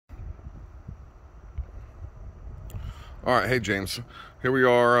All right, hey James. Here we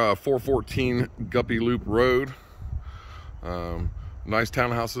are, 414 Guppy Loop Road. Nice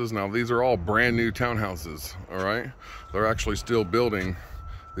townhouses. Now these are all brand new townhouses. All right, they're actually still building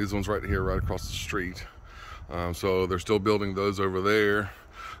these ones right here, right across the street. So they're still building those over there.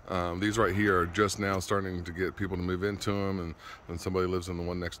 These right here are just now starting to get people to move into them, and somebody lives in the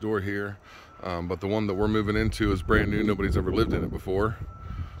one next door here. But the one that we're moving into is brand new. Nobody's ever lived in it before.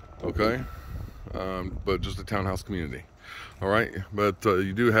 Okay. But just a townhouse community. All right, but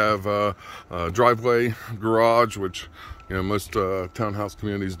you do have a driveway, garage, which most townhouse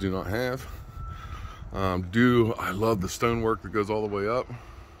communities do not have. I love the stonework that goes all the way up.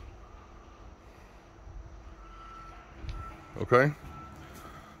 Okay,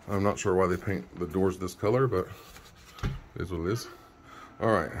 I'm not sure why they paint the doors this color, but it is what it is.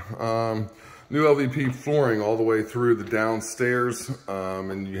 All right, new LVP flooring all the way through the downstairs,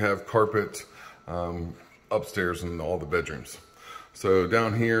 and you have carpet upstairs in all the bedrooms. So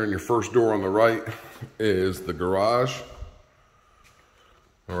down here in your first door on the right is the garage.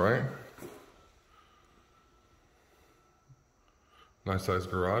 All right. Nice size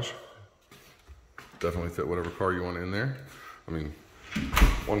garage. Definitely fit whatever car you want in there. I mean,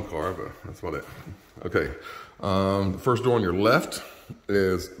 one car, but that's about it. Okay. The first door on your left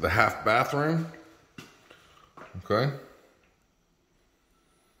is the half bathroom. Okay.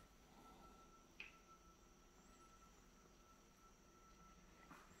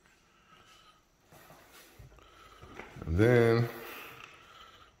 And then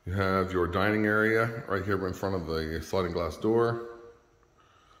you have your dining area right here in front of the sliding glass door.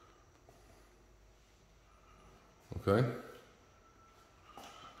 Okay.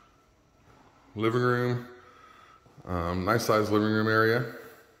 Living room. Nice size living room area.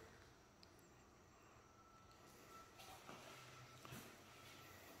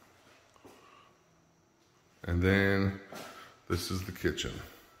 And then this is the kitchen.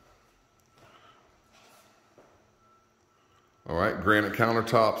 All right, granite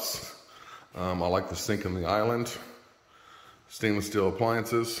countertops. I like the sink and the island. Stainless steel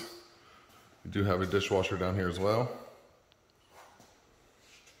appliances. You do have a dishwasher down here as well.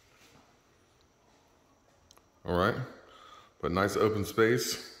 All right, but nice open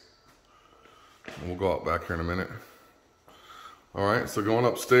space. And we'll go out back here in a minute. All right, so going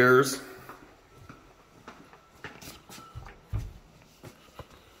upstairs.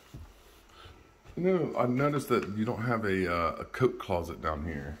 I've noticed that you don't have a coat closet down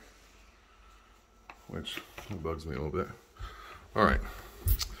here, which bugs me a little bit. All right,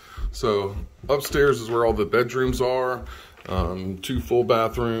 so upstairs is where all the bedrooms are, 2 full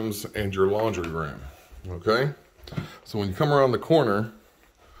bathrooms, and your laundry room. Okay, so when you come around the corner,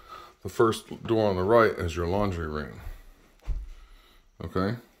 the first door on the right is your laundry room.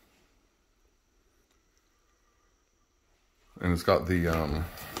 Okay, and it's got the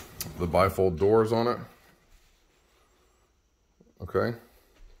bifold doors on it. Okay.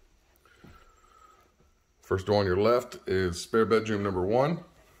 First door on your left is spare bedroom number 1.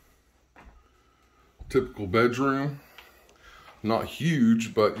 Typical bedroom. Not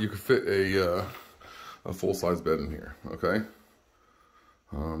huge, but you could fit a full-size bed in here. Okay.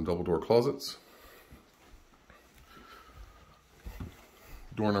 Double door closets.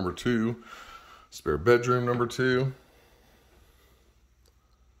 Door number 2, spare bedroom number 2.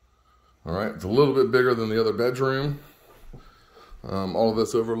 All right, it's a little bit bigger than the other bedroom. All of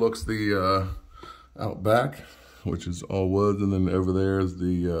this overlooks the out back, which is all wood, and then over there is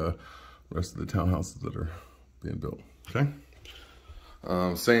the rest of the townhouses that are being built. Okay,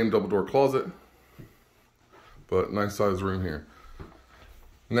 same double door closet, but nice size room here.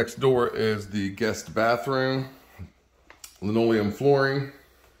 Next door is the guest bathroom, linoleum flooring.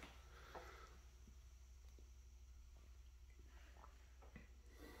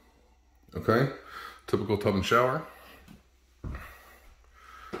 Okay, typical tub and shower.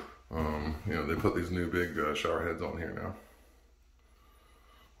 They put these new big shower heads on here now.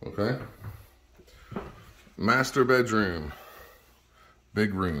 Okay. Master bedroom.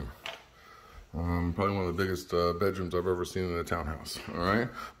 Big room. Probably one of the biggest bedrooms I've ever seen in a townhouse. All right.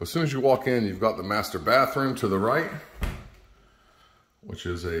 But as soon as you walk in, you've got the master bathroom to the right, which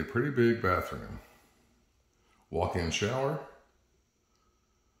is a pretty big bathroom. Walk-in shower.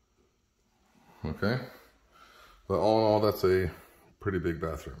 Okay, but all in all, that's a pretty big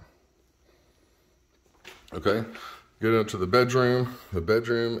bathroom. Okay, get into the bedroom. The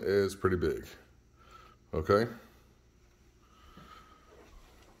bedroom is pretty big. Okay,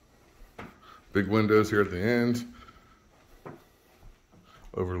 big windows here at the end.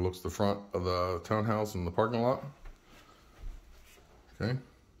 Overlooks the front of the townhouse and the parking lot. Okay,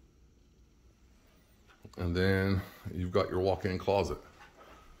 And then you've got your walk-in closet.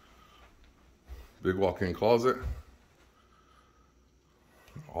 Big walk-in closet.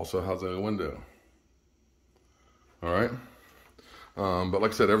 Also has a window. All right. But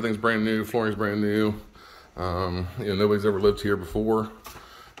like I said, everything's brand new. Flooring's brand new. Nobody's ever lived here before.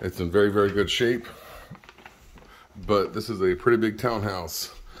 It's in very, very good shape. But this is a pretty big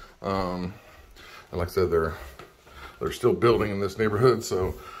townhouse. And like I said, they're still building in this neighborhood.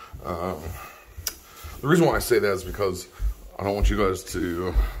 So the reason why I say that is because I don't want you guys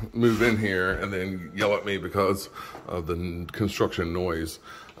to move in here and then yell at me because of the construction noise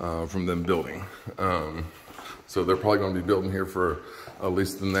from them building. So they're probably going to be building here for at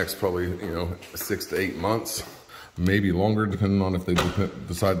least the next probably 6 to 8 months, maybe longer, depending on if they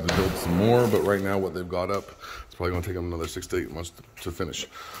decide to build some more. But right now, what they've got up, it's probably going to take them another 6 to 8 months to finish.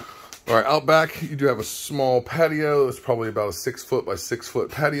 All right, out back, you do have a small patio. It's probably about a 6 foot by 6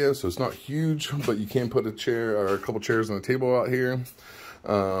 foot patio, so it's not huge, but you can put a chair or a couple chairs and a table out here.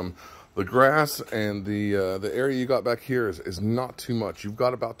 The grass and the area you got back here is not too much. You've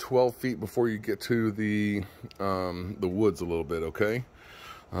got about 12 feet before you get to the woods a little bit, okay?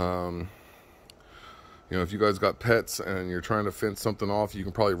 If you guys got pets and you're trying to fence something off, you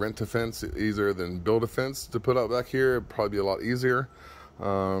can probably rent a fence easier than build a fence to put out back here. It'd probably be a lot easier.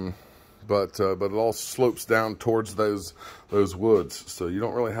 But it all slopes down towards those woods, so you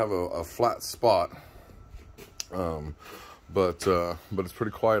don't really have a flat spot. But it's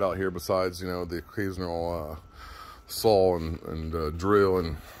pretty quiet out here. Besides, the occasional saw and drill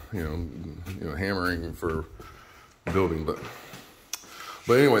and hammering for building. But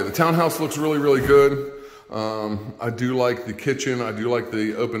anyway, the townhouse looks really, really good. I do like the kitchen. I do like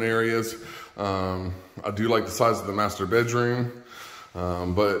the open areas. I do like the size of the master bedroom.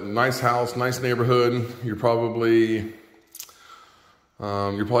 But nice house, nice neighborhood. You're probably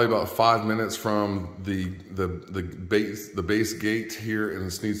about 5 minutes from the base gate here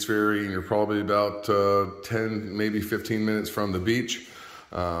in Sneads Ferry, and you're probably about 10, maybe 15 minutes from the beach.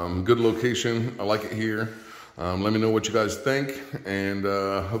 Good location. I like it here. Let me know what you guys think, and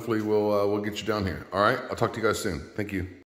hopefully we'll get you down here. All right, I'll talk to you guys soon. Thank you.